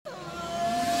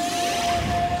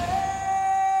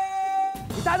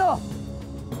Calzado!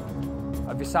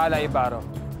 Abisala, Ibaro.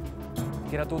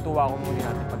 Kinatutuwa ko muli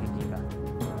natin pagkikita.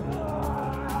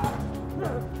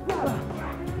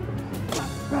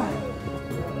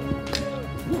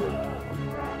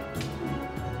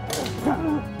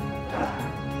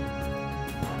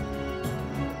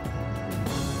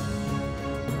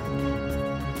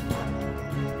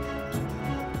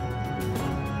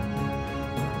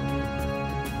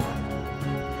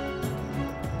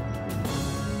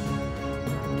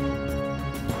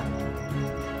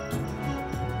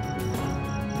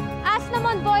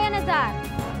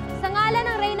 Sa ngalan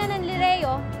ng Reyna ng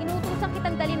Lireo, inutusan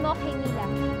kitang dalhin mo kay Nila.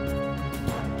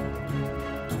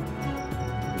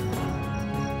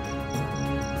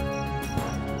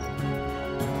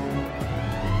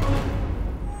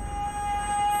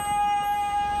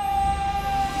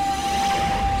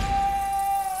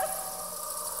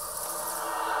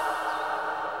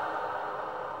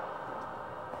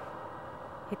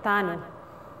 Hitano,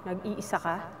 nag-iisa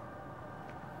ka?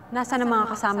 Nasaan ang mga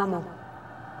kasama mo?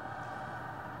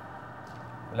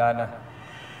 Wala na.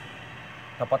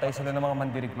 Napatay sila ng mga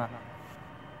mandirigma.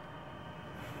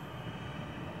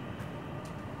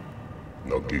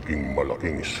 Nagiging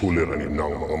malaking suliranin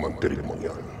ng mga mandirigmang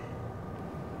yan.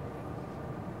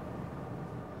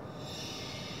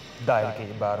 Dahil kay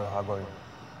Ibaro, Hagor.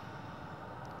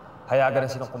 Hayagan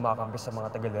na silang kumakampi sa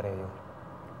mga taga-Lireo.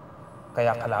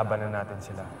 Kaya kalaban na natin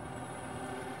sila.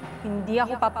 Hindi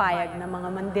ako papayag na mga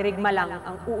mandirigma lang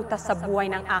ang uutas sa buhay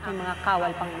ng aking mga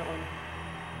kawal Panginoon.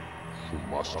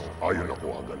 Sumasang-ayon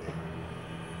ako, Agane.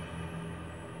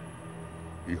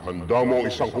 Ihanda mo ang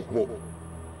isang hukbo.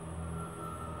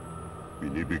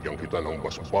 Binibigyan kita ng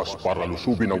basbas para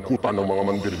lusubin ang kuta ng mga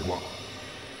mandirigma.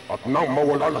 At nang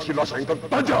mawala na sila sa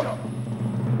Encantadia!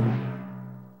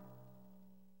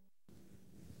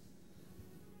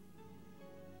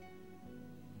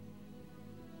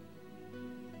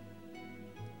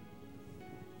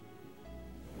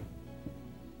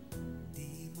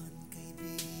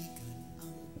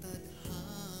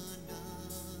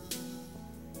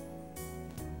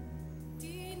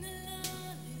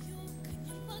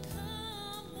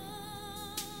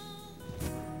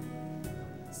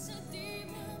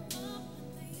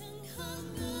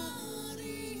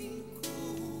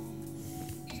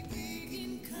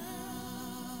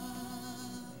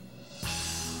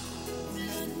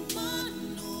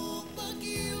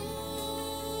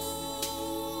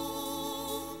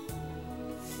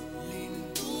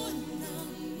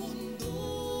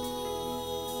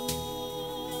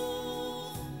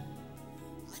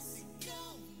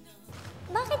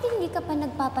 Bakit hindi ka pa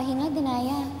nagpapahinga,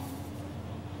 Danaya?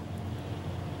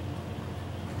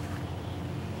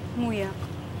 Muyak.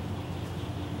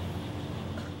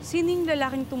 Sino yung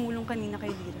lalaking tumulong kanina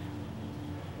kay Lira?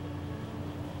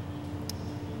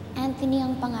 Anthony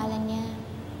ang pangalan niya.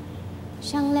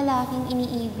 Siyang lalaking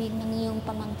iniibig ng iyong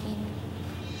pamangkin.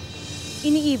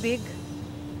 Iniibig?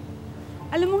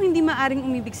 Alam mo hindi maaring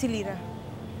umibig si Lira.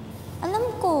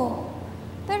 Alam ko.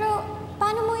 Pero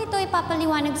paano mo ito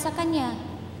ipapaliwanag sa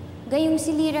kanya? Gayong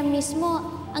si Lira mismo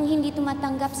ang hindi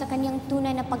tumatanggap sa kanyang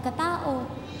tunay na pagkatao.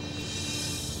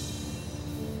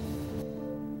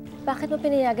 Bakit mo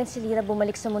pinayagan si Lira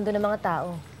bumalik sa mundo ng mga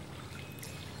tao?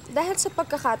 Dahil sa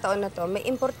pagkakataon na to, may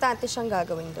importante siyang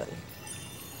gagawin doon.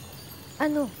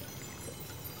 Ano?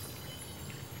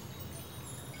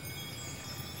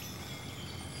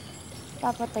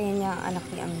 Papatayin niya ang anak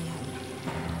ni Amihan.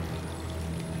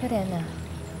 Pirena.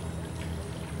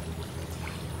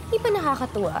 Di ba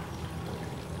nakakatuwa?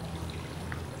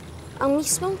 Ang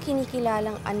mismong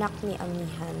kinikilalang anak ni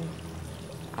Amihan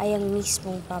ay ang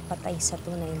mismong papatay sa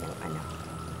tunay ng anak.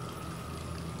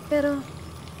 Pero,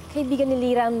 kaibigan ni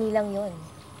Lira ang nilang yon.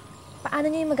 Paano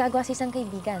niya yung magagawa sa isang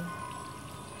kaibigan?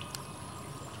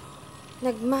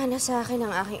 Nagmana sa akin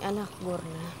ang aking anak,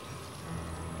 Gurna.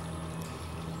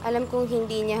 Alam kong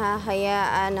hindi niya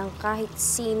hahayaan ng kahit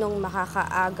sinong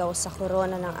makakaagaw sa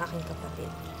korona ng aking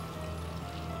kapatid.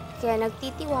 Kaya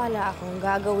nagtitiwala akong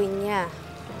gagawin niya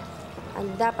ang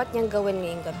dapat niyang gawin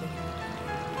ngayong gabi.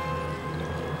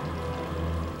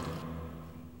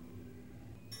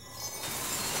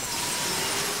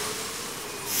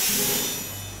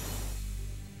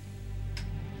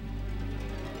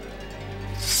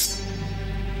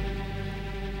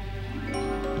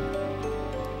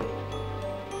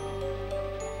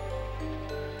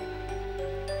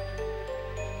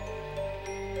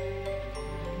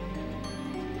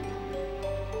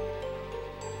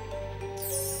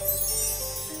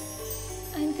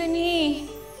 Anthony!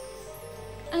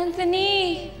 Anthony!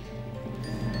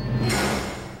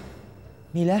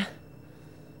 Mila?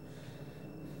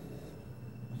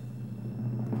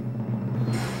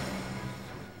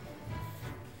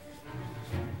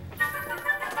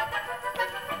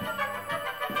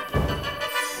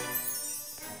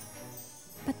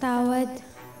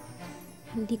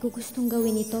 Hindi ko gustong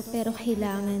gawin ito pero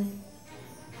kailangan.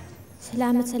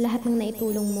 Salamat sa lahat ng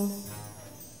naitulong mo.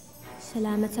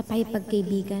 Salamat sa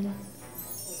pakipagkaibigan.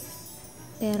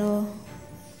 Pero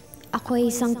ako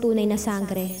ay isang tunay na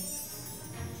sangre.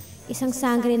 Isang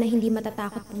sangre na hindi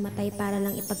matatakot pumatay para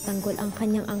lang ipagtanggol ang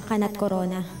kanyang angkan at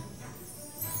korona.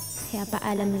 Kaya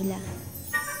paalam nila.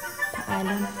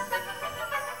 Paalam.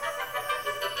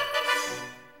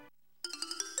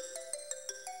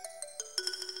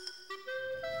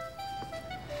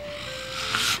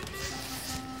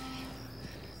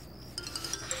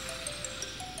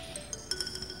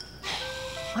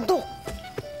 Antok!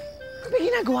 Ano ba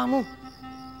ginagawa mo?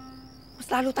 Mas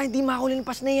lalo tayong di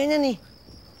makulimpas na yan eh.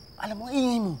 Alam mo,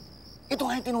 ingay mo. Ito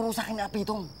nga yung tinuro sa akin na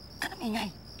apitong. Kanang ingay.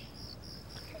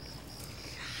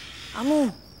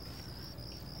 Amo,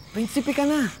 prinsipe ka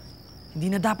na. Hindi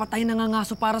na dapat tayo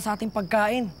nangangaso para sa ating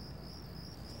pagkain.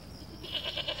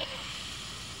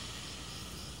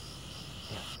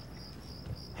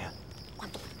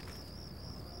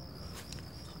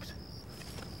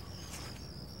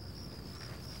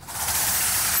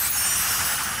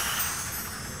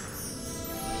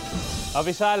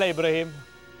 Afisala, Ibrahim.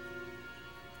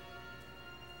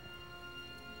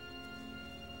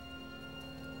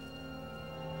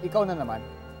 Ikaw na naman.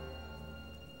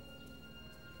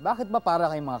 Bakit ba para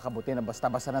kayong mga kabuti na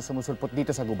basta-basta na sumusulpot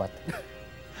dito sa gubat?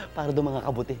 Para doon mga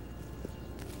kabuti.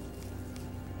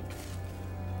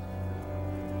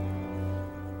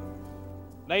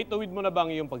 Naituwid mo na ba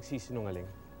ang iyong pagsisinungaling?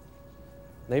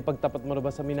 Naipagtapat mo na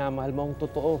ba sa minamahal mo ang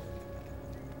totoo?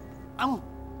 Amo,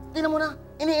 tingnan mo na.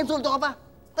 Iniinsulto ka pa.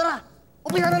 Tara,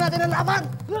 umpisa na natin ang laban!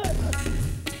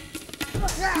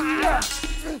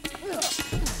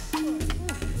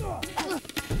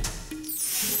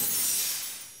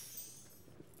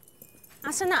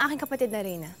 Asan na aking kapatid na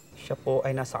Reyna? Siya po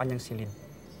ay nasa kanyang silid.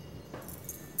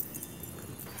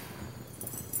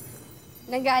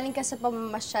 Nanggaling ka sa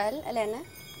pamamasyal, Alena?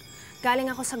 Galing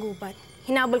ako sa gubat.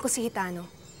 Hinabol ko si Hitano.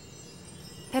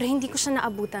 Pero hindi ko siya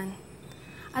naabutan.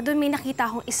 At doon may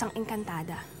nakita akong isang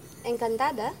engkantada.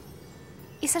 Encantada?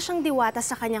 Isa siyang diwata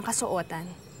sa kanyang kasuotan.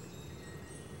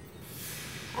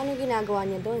 Anong ginagawa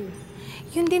niya doon?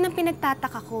 Yun din ang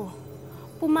pinagtataka ko.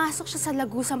 Pumasok siya sa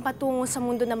lagusan patungo sa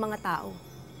mundo ng mga tao.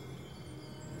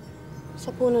 Sa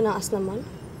puno ng asnaman?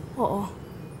 Oo.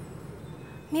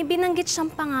 May binanggit siyang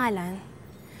pangalan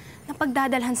na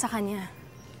pagdadalhan sa kanya.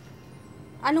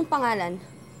 Anong pangalan?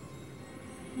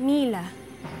 Mila.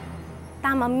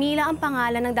 Tama, Mila ang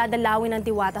pangalan ng dadalawin ng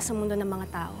diwata sa mundo ng mga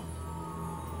tao.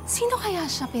 Sino kaya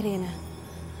siya, Pirena?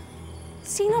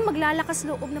 Sino ang maglalakas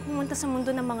loob na pumunta sa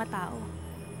mundo ng mga tao?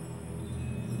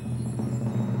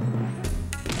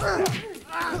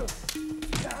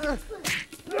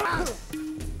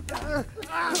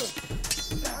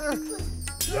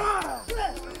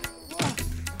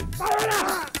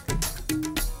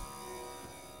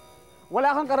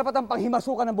 Wala kang karapatang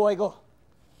panghimasukan ng buhay ko.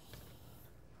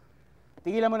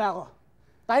 Tigilan mo na ako.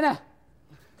 Tayo na!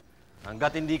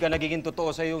 Hanggat hindi ka nagiging totoo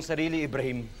sa iyong sarili,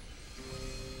 Ibrahim,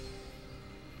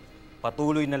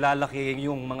 patuloy na lalaki ang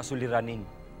iyong mga suliranin.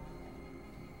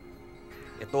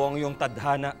 Ito ang iyong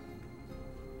tadhana.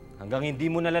 Hanggang hindi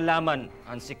mo nalalaman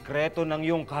ang sikreto ng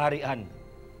iyong kaharian,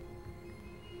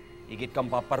 higit kang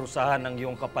paparusahan ng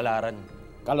iyong kapalaran.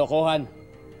 Kalokohan.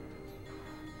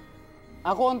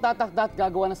 Ako ang tatakda at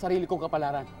gagawa ng sarili kong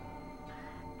kapalaran.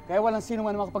 Kaya walang sino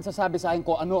man makapagsasabi sa akin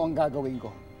kung ano ang gagawin ko.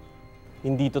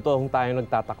 Hindi totoong tayo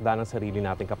nagtatakda ng sarili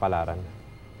nating kapalaran.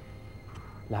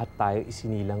 Lahat tayo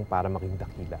isinilang para maging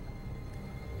dakila.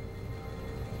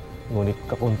 Ngunit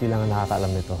kakunti lang ang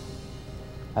nakakaalam nito.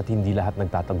 At hindi lahat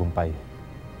nagtatagumpay.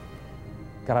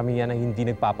 Karamihan ang hindi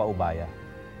nagpapaubaya.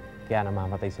 Kaya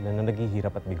namamatay sila na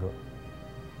naghihirap at bigo.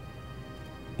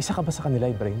 Isa ka ba sa kanila,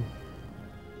 Ibrahim?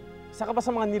 Isa ka ba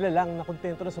sa mga nilalang na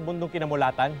kontento na sa mundong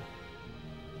kinamulatan?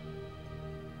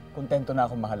 Kontento na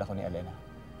akong mahal ako ni Alena.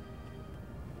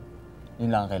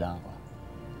 Yun lang ang kailangan ko.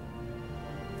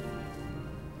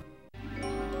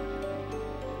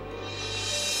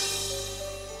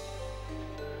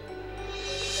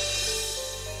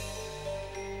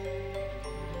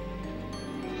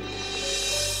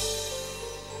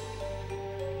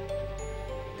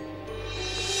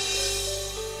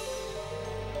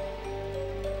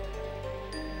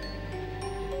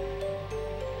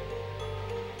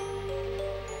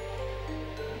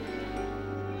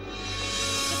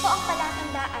 Ito ang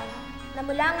palatandaan na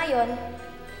mula ngayon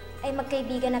ay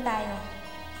magkaibigan na tayo.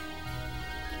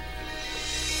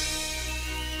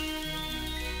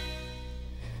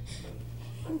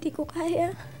 Hindi ko kaya.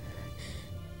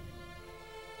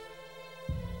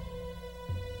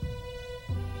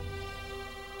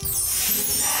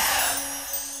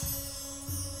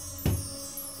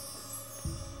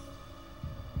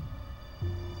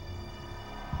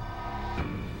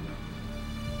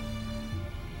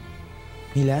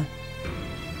 Mila?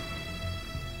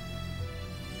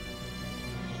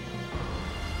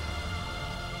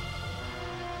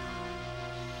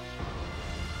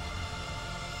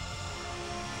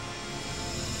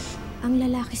 Ang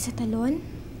lalaki sa talon?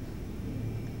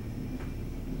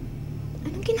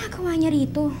 Anong ginagawa niya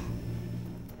rito?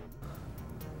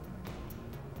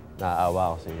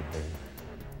 Naaawa ako sa iyo, Dave.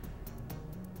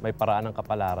 May paraan ng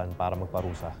kapalaran para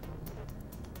magparusa.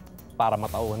 Para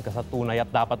matauhan ka sa tunay at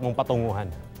dapat mong patunguhan.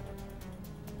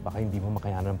 Baka hindi mo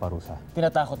makayanan ng parusa.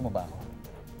 Tinatakot mo ba ako?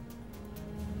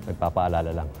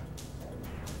 Nagpapaalala lang.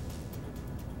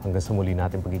 Hanggang sa muli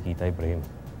natin pagkikita, Ibrahim.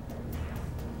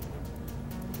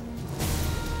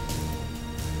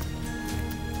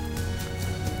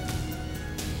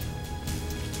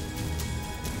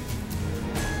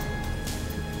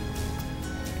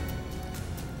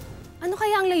 Ano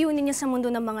kaya ang layunin niya sa mundo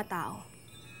ng mga tao?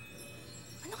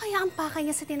 Ano kaya ang pakay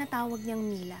niya sa tinatawag niyang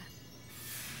Mila?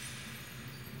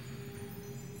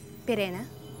 Pirena?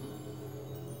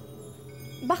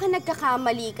 Baka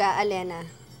nagkakamali ka, Alena.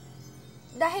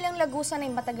 Dahil ang lagusan ay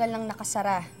matagal nang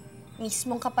nakasara.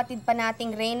 Mismong kapatid pa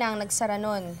nating Reyna ang nagsara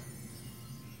nun.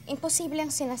 Imposible ang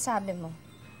sinasabi mo.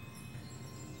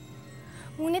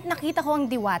 Ngunit nakita ko ang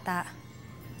diwata.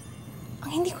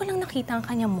 Ang hindi ko lang nakita ang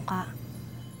kanyang muka.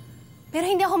 Pero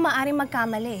hindi ako maaaring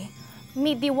magkamali.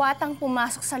 May diwatang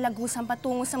pumasok sa lagusan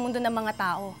patungo sa mundo ng mga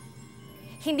tao.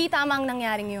 Hindi tama ang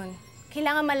nangyaring yun.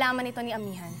 Kailangan malaman ito ni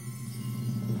Amihan.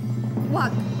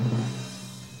 Wag!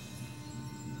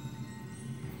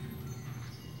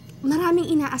 Maraming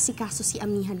inaasikaso si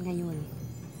Amihan ngayon.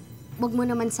 Wag mo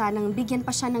naman sanang bigyan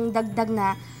pa siya ng dagdag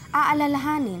na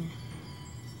aalalahanin.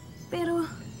 Pero,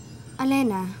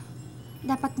 Alena,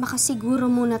 dapat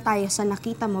makasiguro muna tayo sa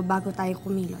nakita mo bago tayo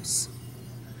kumilos.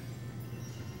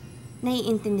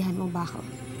 Naiintindihan mo ba ako?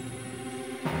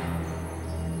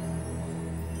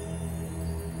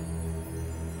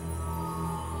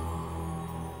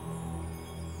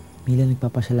 Mila,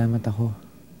 nagpapasalamat ako.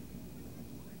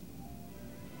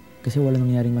 Kasi wala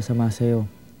nangyaring masama sa'yo.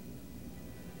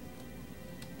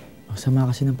 Ang sama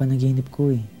kasi ng panaginip ko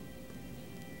eh.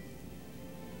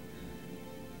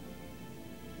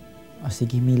 O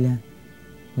sige, Mila.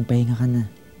 Magpahinga ka na.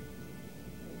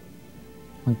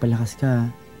 Magpalakas ka, ha?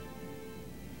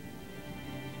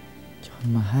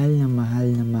 Tsaka mahal na mahal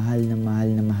na mahal na mahal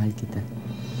na mahal kita.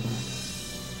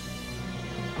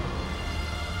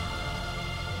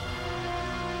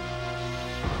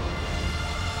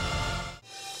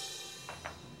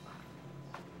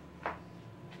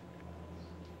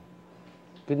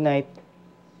 Good night.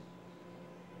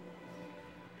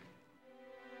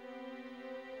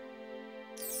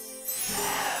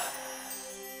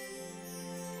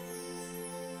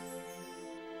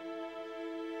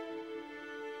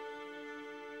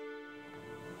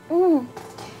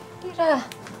 Tira.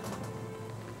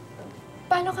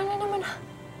 Paano ka na naman?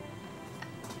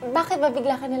 Bakit ba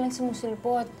bigla ka nalang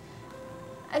sumusulpot?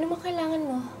 Ano mang kailangan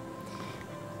mo?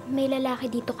 May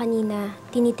lalaki dito kanina.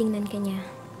 Tinitingnan ka niya.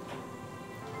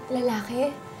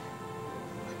 Lalaki?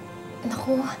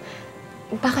 Naku,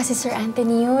 baka si Sir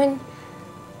Anthony yun.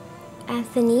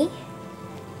 Anthony?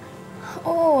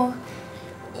 Oo.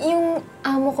 Yung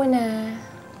amo ko na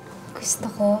gusto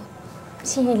ko.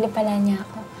 Sinili pala niya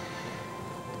ako.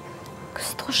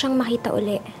 Gusto ko siyang makita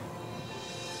uli.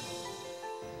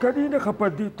 Kanina ka pa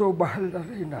dito, mahal na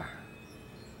Reyna.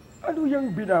 Ano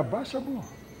yung binabasa mo?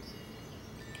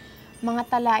 Mga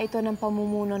tala ito ng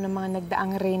pamumuno ng mga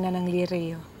nagdaang reyna ng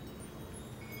Lireo.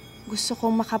 Gusto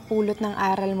kong makapulot ng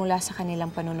aral mula sa kanilang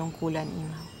panunungkulan,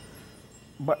 Imaw.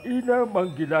 Mainam ang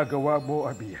ginagawa mo,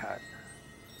 Amihan.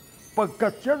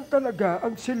 Pagkat yan talaga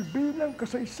ang silbi ng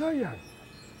kasaysayan.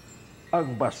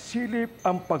 Ang masilip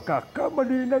ang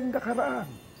pagkakamali ng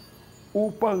nakaraan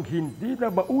upang hindi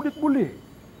na maulit muli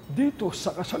dito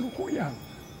sa kasalukuyan.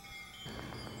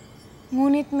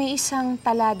 Ngunit may isang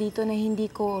tala dito na hindi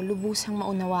ko lubusang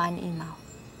maunawaan, Imaw.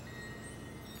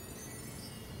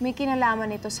 May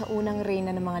kinalaman ito sa unang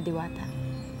reyna ng mga diwata.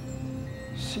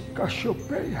 Si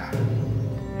Cassiopeia.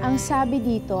 Ang sabi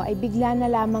dito ay bigla na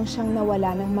lamang siyang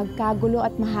nawala nang magkagulo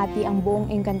at mahati ang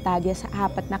buong Encantadia sa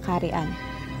 4 na karian.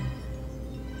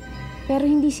 Pero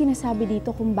hindi sinasabi dito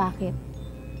kung bakit.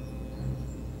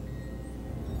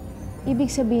 Ibig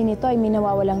sabihin nito ay may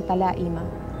nawawalang tala, Imaw.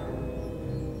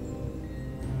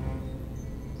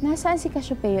 Nasaan si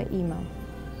Cassiopeia, Imaw?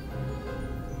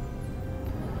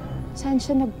 Saan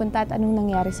siya nagpunta at anong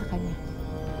nangyari sa kanya?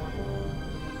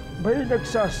 May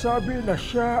nagsasabi na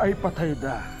siya ay patay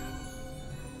na.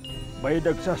 May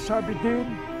nagsasabi din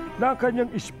na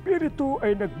kanyang espiritu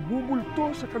ay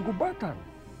nagmumulto sa kagubatan.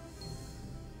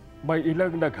 May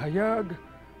ilang naghayag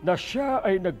na siya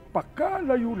ay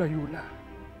nagpakalayo-layo na.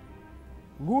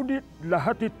 Ngunit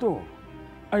lahat ito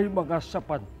ay mga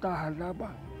sapantahan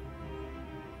lamang.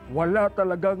 Wala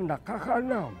talagang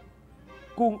nakakaalam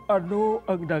kung ano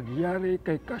ang nangyari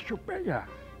kay Cassiopeia,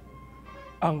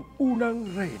 ang unang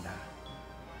reyna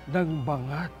ng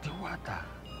mga diwata.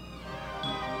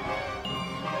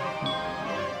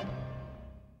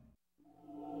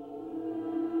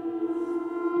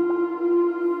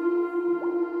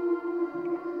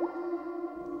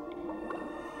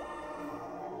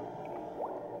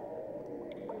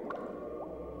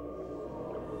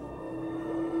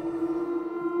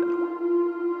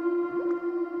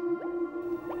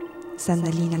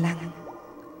 Sandali na lang.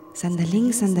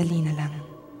 Sandali na lang.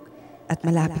 At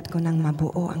malapit ko nang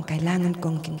mabuo ang kailangan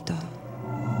kong ginto.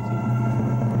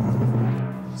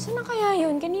 Saan na kaya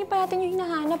yun? Kanina pa natin yung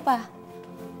hinahanap ah.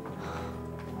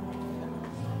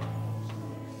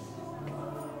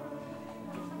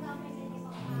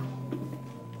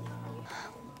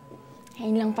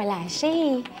 Ayun lang pala siya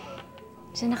eh.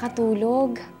 Siya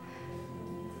nakatulog.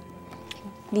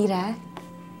 Lira?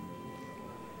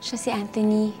 Siya si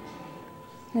Anthony,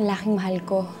 ang lalaking mahal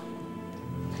ko.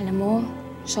 Alam mo,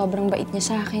 sobrang bait niya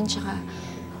sa akin, tsaka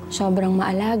sobrang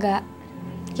maalaga.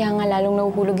 Kaya nga lalong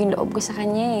nahuhulog yung loob ko sa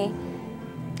kanya eh.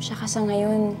 Tsaka sa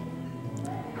ngayon,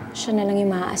 siya na lang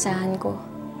yung maaasahan ko.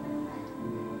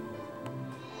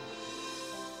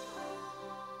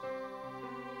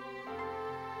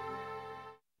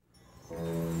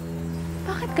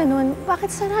 Bakit ganun? Bakit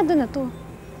sarado na to?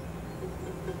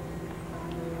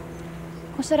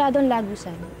 Kung sarado ang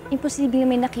lagusan, imposibleng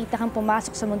may nakita kang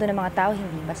pumasok sa mundo ng mga tao,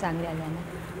 hindi ba, Sangre Alena?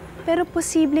 Pero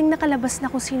posibleng nakalabas na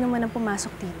kung sino man ang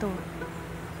pumasok dito.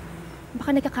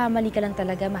 Baka nagkakamali ka lang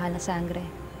talaga, mahal na Sangre.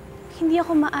 Hindi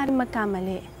ako maaaring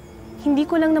magkamali. Hindi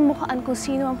ko lang namukhaan kung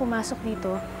sino ang pumasok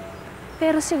dito.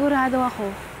 Pero sigurado ako,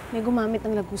 may gumamit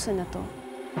ng lagusan na to.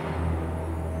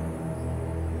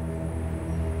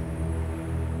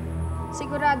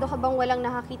 Sigurado ka bang walang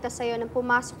nakakita sa'yo nang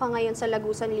pumasok ka ngayon sa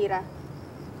lagusan, Lira?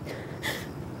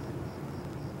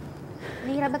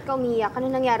 Lira, ba't ka umiiyak? Ano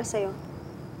nangyari sa'yo?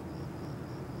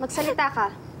 Magsalita ka.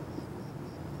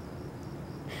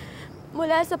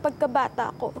 Mula sa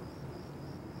pagkabata ko,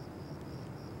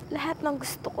 lahat ng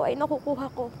gusto ko ay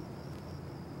nakukuha ko.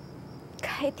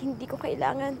 Kahit hindi ko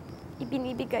kailangan,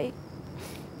 ibinibigay.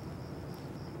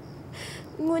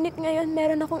 Ngunit ngayon,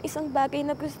 meron akong isang bagay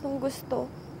na gustong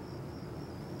gusto.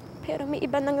 Pero may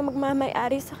iba nang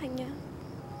magmamay-ari sa kanya.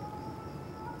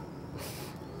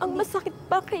 Ang masakit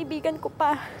pa, kaibigan ko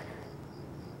pa.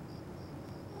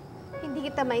 Hindi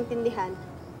kita maintindihan.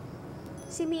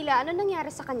 Si Mila, ano nangyari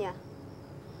sa kanya?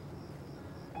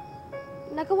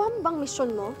 Nagawa mo bang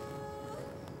misyon mo?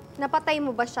 Napatay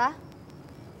mo ba siya?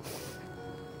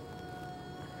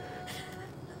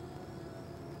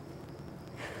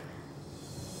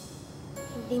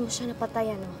 Hindi mo siya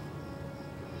napatay, ano?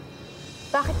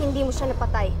 Bakit hindi mo siya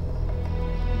napatay?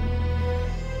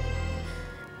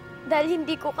 Dahil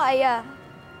hindi ko kaya.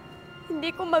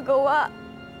 Hindi ko magawa.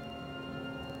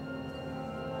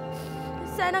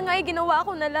 Sana nga'y ginawa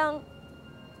ko na lang.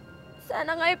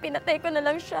 Sana nga'y pinatay ko na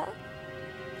lang siya.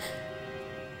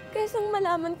 Kaysang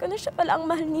malaman ko na siya pala ang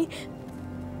mahal ni...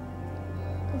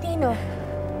 Dino.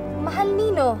 Mahal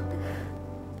Nino.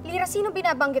 Lira, sino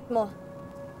binabanggit mo?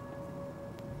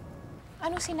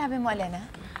 Anong sinabi mo, Alena?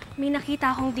 May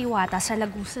nakita akong diwata sa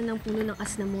lagusan ng puno ng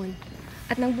asnamon.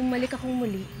 At nang bumalik akong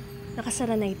muli,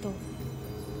 nakasara na ito.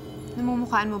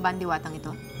 Namumukhaan mo ba ang diwatang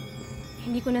ito?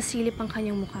 Hindi ko nasilip ang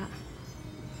kanyang mukha.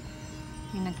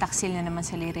 Yung nagtaksil na naman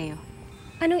sa Lireo.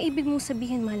 Anong ibig mong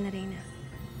sabihin, mahal na Reyna?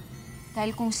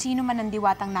 Dahil kung sino man ang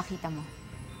diwatang nakita mo,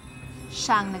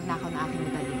 siya ang nagnakaw na aking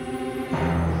medalya.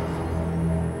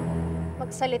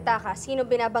 Magsalita ka. Sino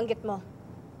binabanggit mo?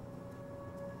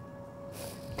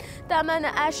 Tama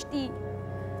na, Ashti.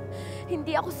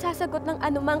 Hindi ako sasagot ng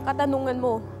anumang katanungan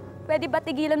mo. Pwede ba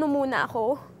tigilan mo muna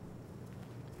ako?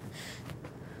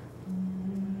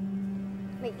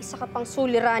 May isa ka pang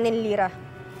suliranin, Lira.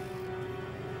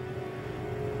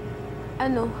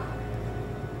 Ano?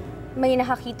 May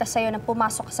nakakita sa'yo nang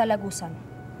pumasok ka sa lagusan.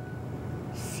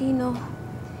 Sino?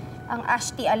 Ang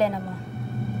Ashti Alena mo.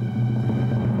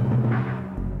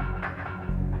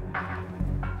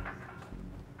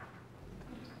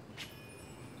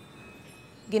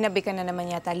 Ginabi ka na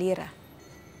naman yata, Lira.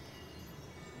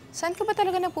 Saan ka ba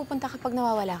talaga napupunta kapag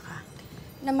nawawala ka?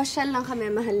 Namasyal lang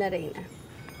kami, mahal na Reyna.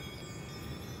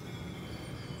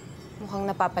 Mukhang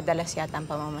napapadalas yata ang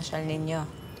pamamasyal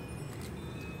ninyo.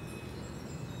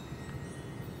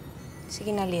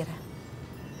 Sige na, Lira.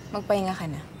 Magpahinga ka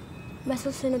na.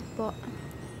 Basta sunod po.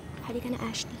 Halika na,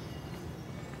 Ashti.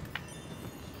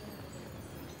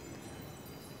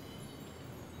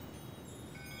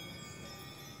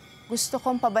 Gusto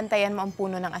kong pabantayan mo ang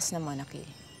puno ng asna mo, Nakil.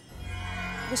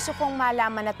 Gusto kong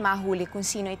malaman at mahuli kung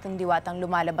sino itong diwatang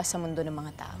lumalabas sa mundo ng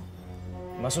mga tao.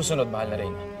 Masusunod, mahal na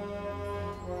Reyna.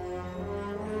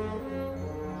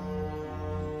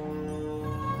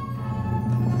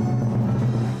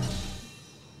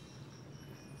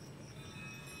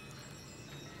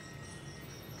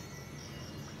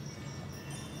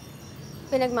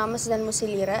 Pinagmamasdan mo si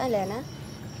Lira, Alena?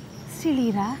 Si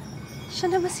Lira?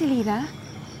 Siya na ba si Lira?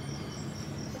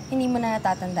 Hindi mo na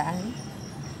natatandaan?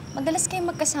 Madalas kayo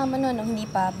magkasama noon nung hindi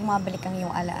pa bumabalik ang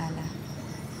iyong alaala.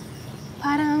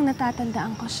 Parang ang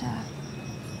natatandaan ko siya.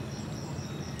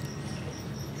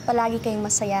 Palagi kayong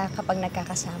masaya kapag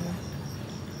nagkakasama.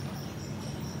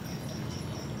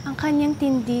 Ang kanyang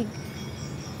tindig,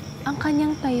 ang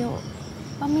kanyang tayo,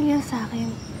 pamilyar sa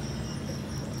akin.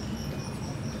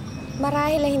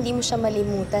 Marahil ay hindi mo siya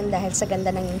malimutan dahil sa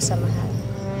ganda ng iyong samahan.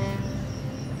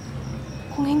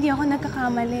 Kung hindi ako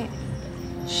nagkakamali,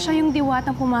 siya yung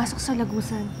diwatang pumasok sa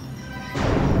lagusan.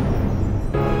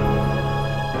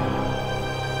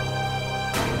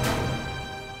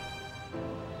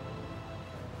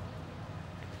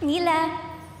 Mila,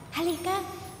 halika.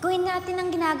 Gawin natin ang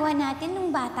ginagawa natin nung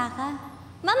bata ka.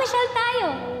 Mamasyal tayo!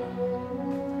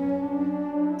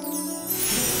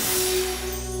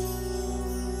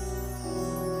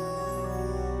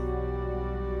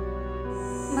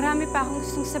 Marami pa akong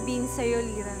gustong sabihin sa'yo,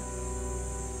 Lira.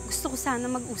 Gusto ko sana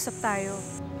mag-usap tayo.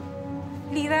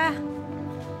 Lira!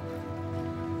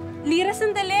 Lira,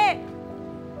 sandali!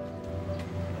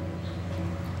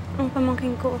 Ang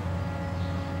pamangkin ko,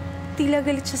 tila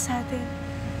galit siya sa atin.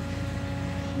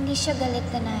 Hindi siya galit,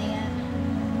 Danaya.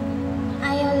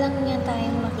 Ayaw lang niya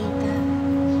tayong makita.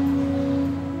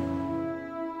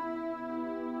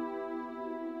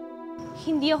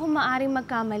 Hindi ako maaring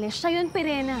magkamali. Siya yun,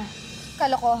 Pirena.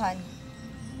 Kalokohan.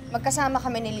 Magkasama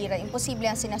kami ni Lira. Imposible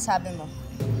ang sinasabi mo.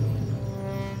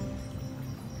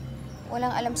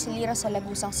 Walang alam si Lira sa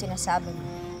lagusang sinasabi mo.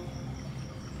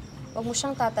 Huwag mo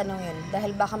siyang tatanungin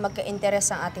dahil baka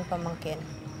magka-interes ang ating pamangkin.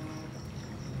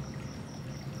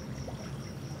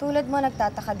 Tulad mo,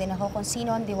 nagtataka din ako kung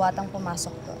sino ang diwatang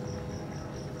pumasok doon.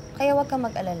 Kaya huwag kang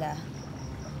mag-alala.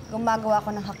 Gumagawa ko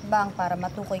ng hakbang para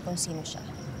matukoy kung sino siya.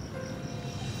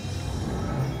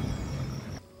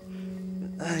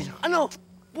 Ay, ano?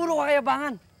 Puro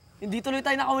kakayabangan. Hindi tuloy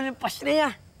tayo nakawin ng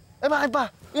pasneya. Eh bakit pa?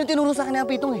 Yung tinuro sa akin ng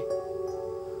pitong eh.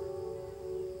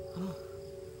 Ano?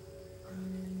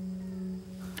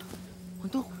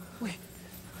 Mantok? Uy,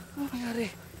 ano nangyari?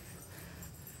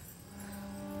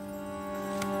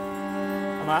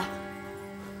 Ama?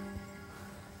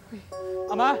 Uy.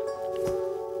 Ama?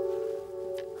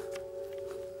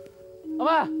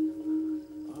 Ama?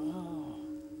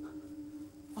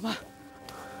 Ama?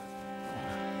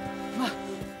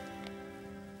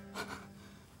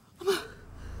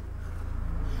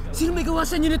 Sino may gawa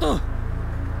sa inyo nito?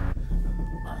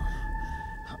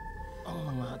 Ang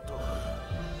mga to.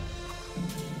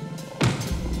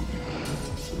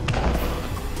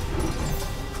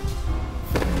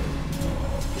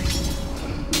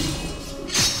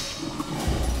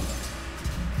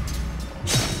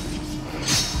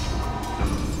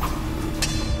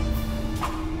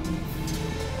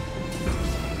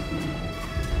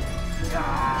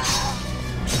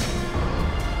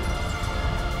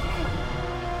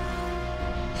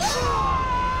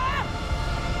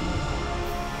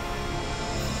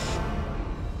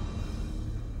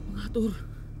 Hathor,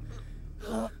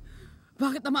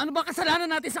 bakit naman? Ano ba kasalanan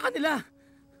natin sa kanila?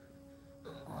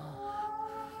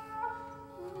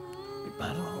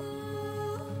 Pero,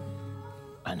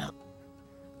 anak,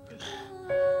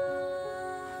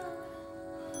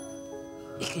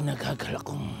 ikinagagal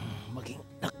akong maging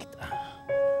anak kita.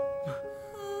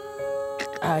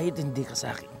 Kahit hindi ka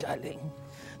sa akin galing.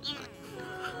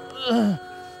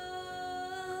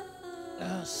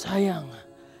 Sayang.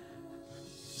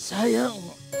 Sayang.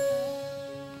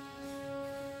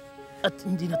 At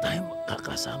hindi na tayo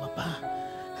magkakasama pa.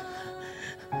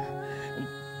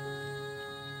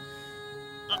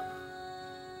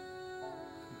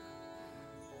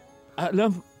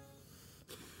 Alam,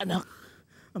 anak.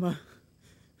 Ama.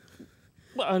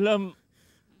 Paalam.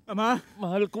 Ama.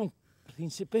 Mahal kong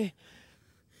prinsipe.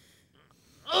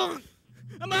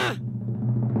 Ama!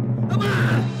 Ama!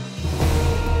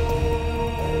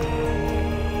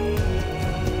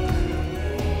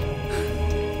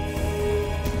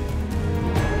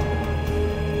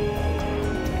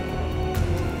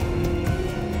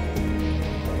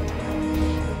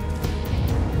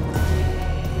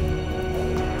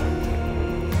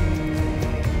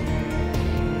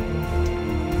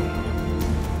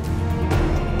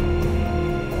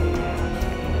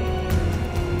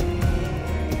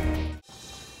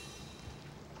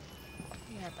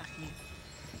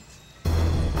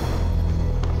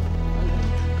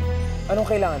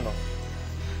 kailangan mo?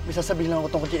 May sasabihin lang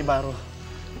ako tungkol kay Ibaro.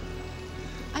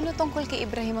 Ano tungkol kay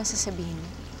Ibrahim ang sasabihin mo?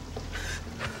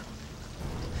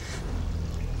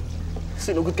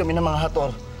 Sinugod kami ng mga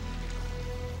Hathor.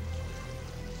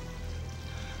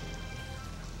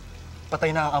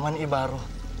 Patay na ang ama ni Ibaro.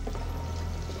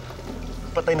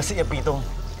 Patay na si Epitong.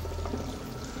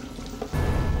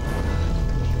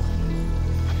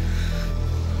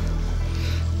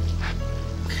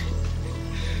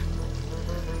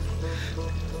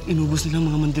 Inubos nila ang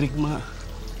mga mandirigma.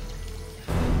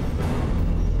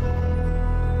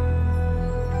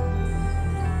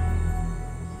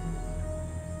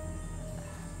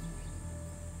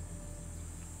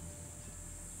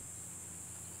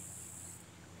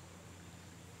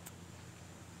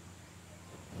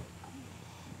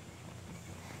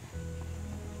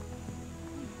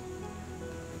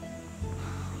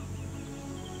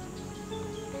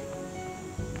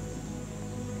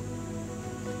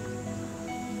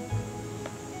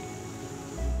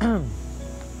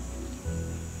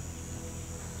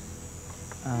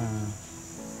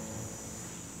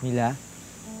 Mila?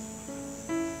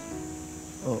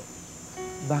 Oh,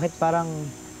 bakit parang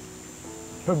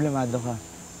problemado ka?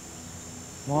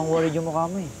 Mukhang worried yung mukha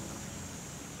mo eh.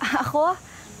 Ako?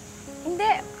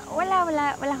 Hindi.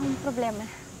 Wala akong problema.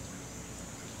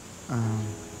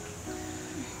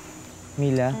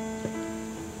 Mila,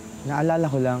 naalala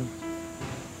ko lang,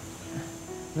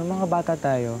 nung mga bata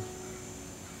tayo,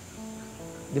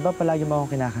 di ba palagi mo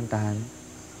akong kinakantahan?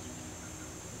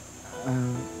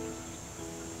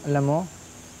 Alam mo,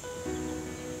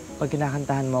 pag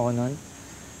kinakantahan mo ako nun,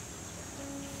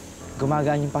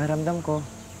 gumagaan yung pakiramdam ko.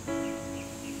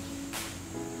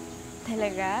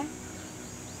 Talaga?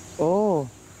 Oo.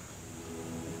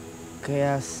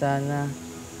 Kaya sana,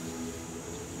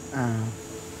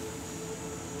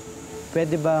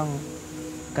 pwede bang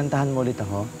kantahan mo ulit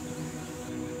ako?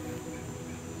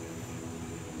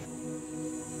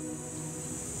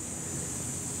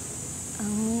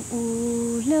 Ang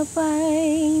ulap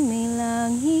ay may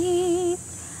langit,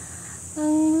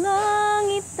 ang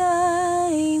langit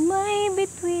ay may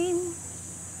bituin.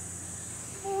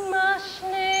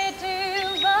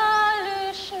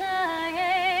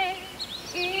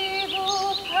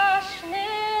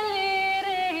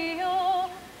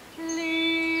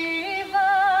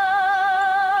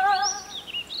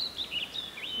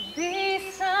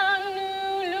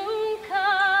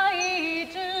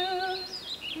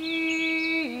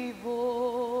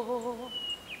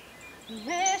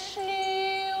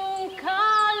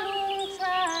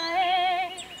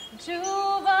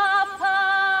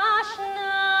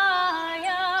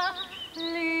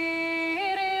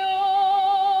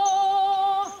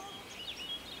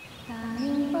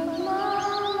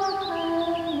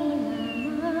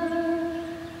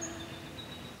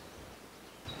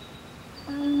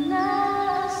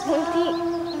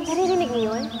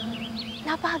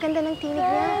 Napakaganda ng tinig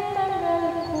niya.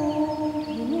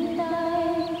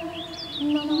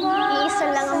 Iisa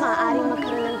lang ang maaaring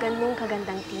magkaroon ng ganung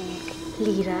kagandang tinig.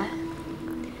 Lira,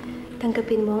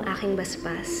 tanggapin mo ang aking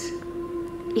basbas.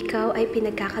 Ikaw ay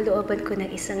pinagkakalooban ko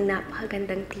ng isang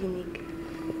napakagandang tinig.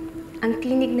 Ang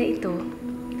tinig na ito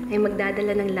ay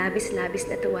magdadala ng labis-labis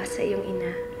na tuwa sa iyong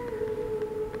ina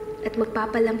at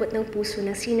magpapalambot ng puso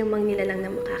ng sino mang nilalang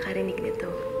na makakarinig nito.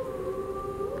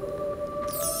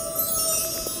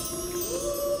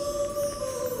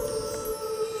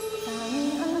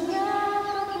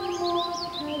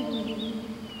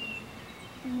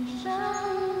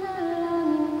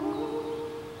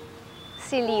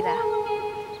 Si Lira.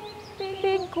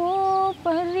 Bigo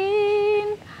pa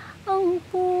rin ang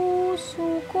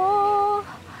puso ko,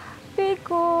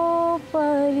 bigo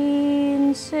pa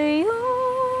rin sa'yo,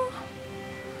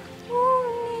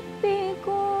 ngunit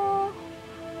bigo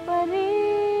pa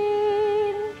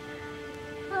rin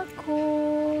ako.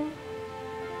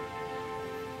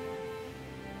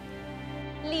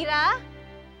 Lira?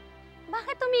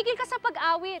 Bakit tumigil ka sa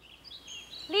pag-awit?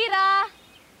 Lira?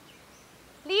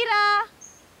 Lira?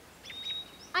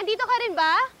 Andito ka rin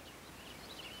ba?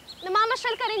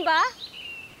 Namamasyal ka rin ba?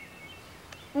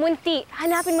 Munti,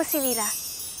 hanapin mo si Lira.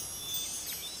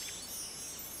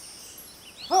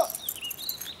 Oh!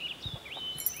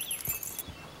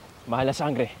 Mahal na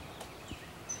sangre.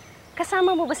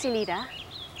 Kasama mo ba si Lira?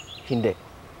 Hindi.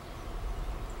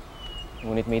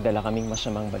 Ngunit may dala kaming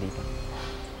masamang balita.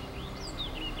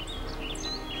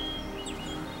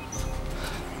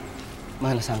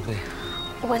 Mahal na sangre.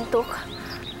 Wantok,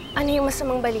 ano yung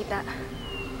masamang balita?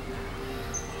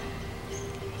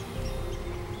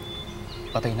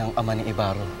 Patay na ang ama ni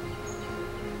Ibaro.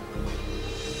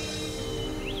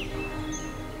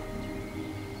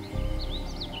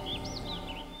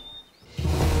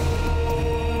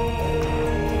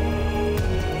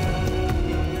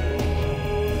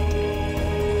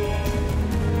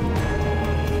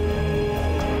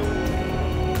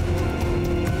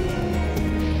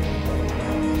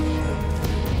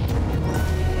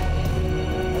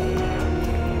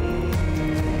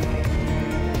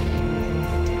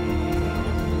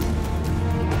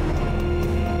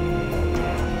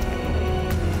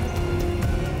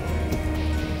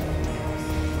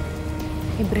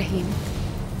 Ibrahim.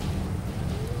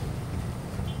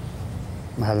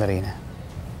 Mahal na Reyna.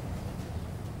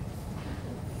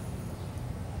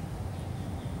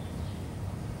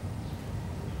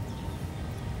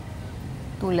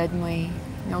 Tulad mo ay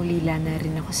naulila na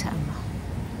rin ako sa ama.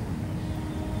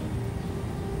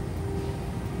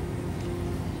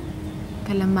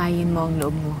 Kalamayin mo ang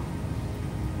loob mo.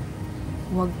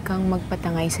 Huwag kang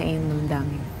magpatangay sa iyong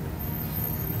damdamin.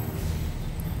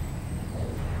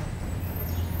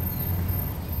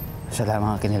 Siya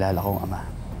lamang ang kinilala kong ama.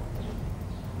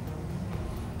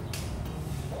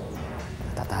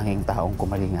 Natatanging taong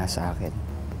kumalinga sa akin.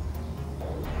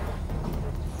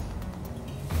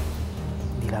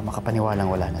 Hindi lang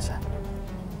makapaniwalang wala na siya.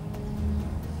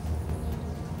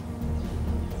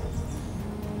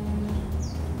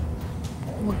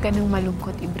 Huwag ka nang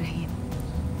malungkot, Ibrahim.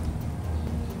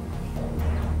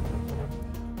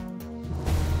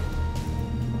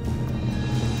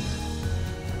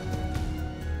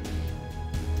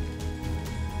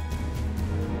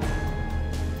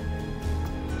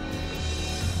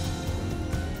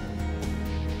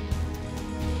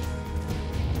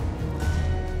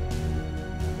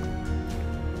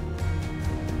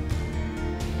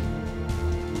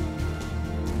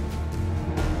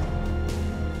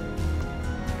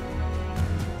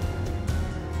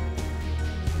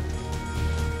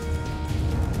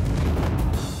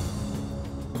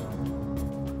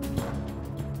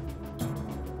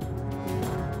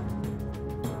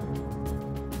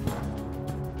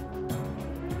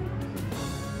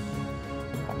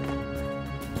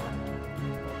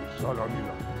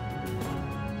 Salamila.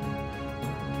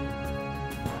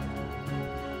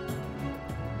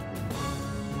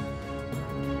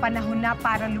 Panahon na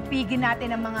para lupigin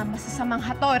natin ang mga masasamang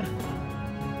Hathor.